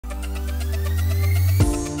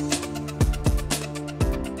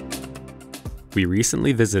We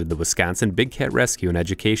recently visited the Wisconsin Big Cat Rescue and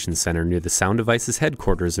Education Center near the Sound Devices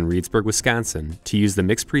headquarters in Reedsburg, Wisconsin, to use the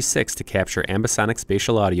MixPre 6 to capture Ambisonic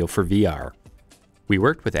spatial audio for VR. We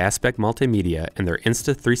worked with Aspect Multimedia and their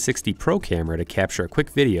Insta360 Pro camera to capture a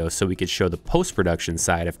quick video so we could show the post-production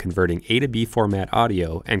side of converting A to B format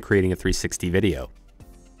audio and creating a 360 video.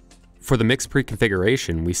 For the MixPre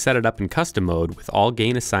configuration, we set it up in custom mode with all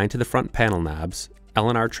gain assigned to the front panel knobs,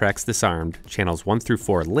 L&R tracks disarmed, channels 1 through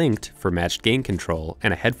 4 linked for matched gain control,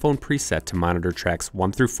 and a headphone preset to monitor tracks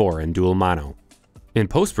 1 through 4 in dual mono. In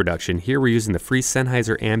post-production, here we're using the free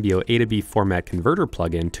Sennheiser Ambio A to B format converter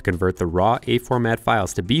plugin to convert the raw A format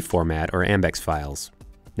files to B format or Ambex files.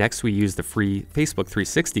 Next, we use the free Facebook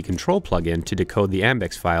 360 control plugin to decode the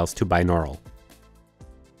Ambex files to binaural.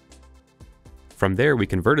 From there, we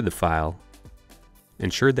converted the file,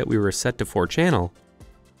 ensured that we were set to 4-channel,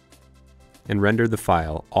 and rendered the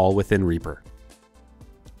file all within Reaper.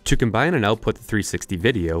 To combine and output the 360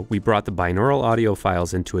 video, we brought the binaural audio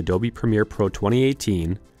files into Adobe Premiere Pro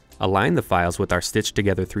 2018, aligned the files with our stitched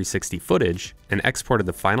together 360 footage, and exported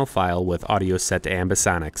the final file with audio set to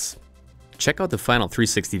Ambisonics. Check out the final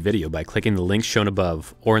 360 video by clicking the link shown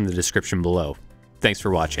above or in the description below. Thanks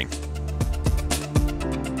for watching.